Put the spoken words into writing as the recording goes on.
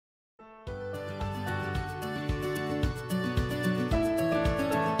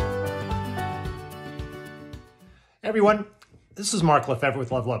Everyone, this is Mark Lefevre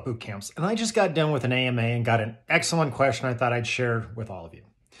with Level Up Boot Camps, and I just got done with an AMA and got an excellent question I thought I'd share with all of you.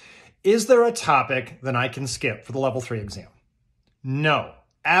 Is there a topic that I can skip for the Level 3 exam? No,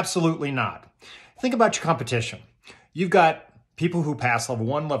 absolutely not. Think about your competition. You've got people who pass Level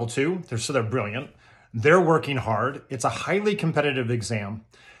 1, Level 2, they're brilliant. They're working hard. It's a highly competitive exam.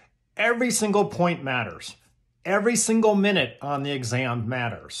 Every single point matters. Every single minute on the exam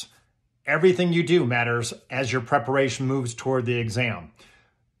matters. Everything you do matters as your preparation moves toward the exam.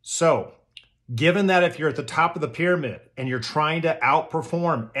 So, given that if you're at the top of the pyramid and you're trying to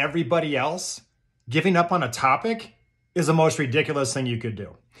outperform everybody else, giving up on a topic is the most ridiculous thing you could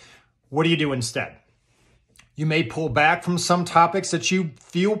do. What do you do instead? You may pull back from some topics that you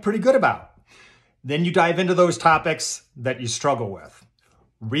feel pretty good about. Then you dive into those topics that you struggle with.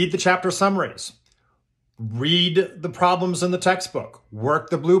 Read the chapter summaries. Read the problems in the textbook,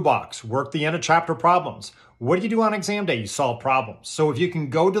 work the blue box, work the end of chapter problems. What do you do on exam day? You solve problems. So if you can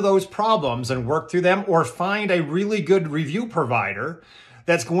go to those problems and work through them, or find a really good review provider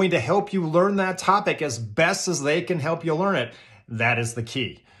that's going to help you learn that topic as best as they can help you learn it, that is the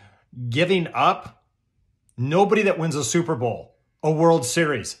key. Giving up, nobody that wins a Super Bowl, a World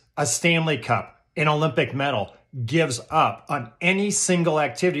Series, a Stanley Cup, an Olympic medal gives up on any single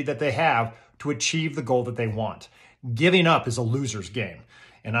activity that they have to achieve the goal that they want. Giving up is a loser's game.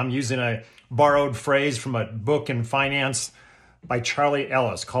 And I'm using a borrowed phrase from a book in finance by Charlie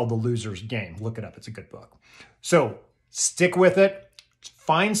Ellis called The Loser's Game. Look it up, it's a good book. So stick with it,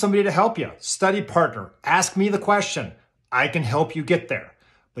 find somebody to help you, study partner, ask me the question. I can help you get there,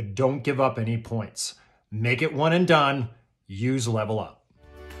 but don't give up any points. Make it one and done, use Level Up.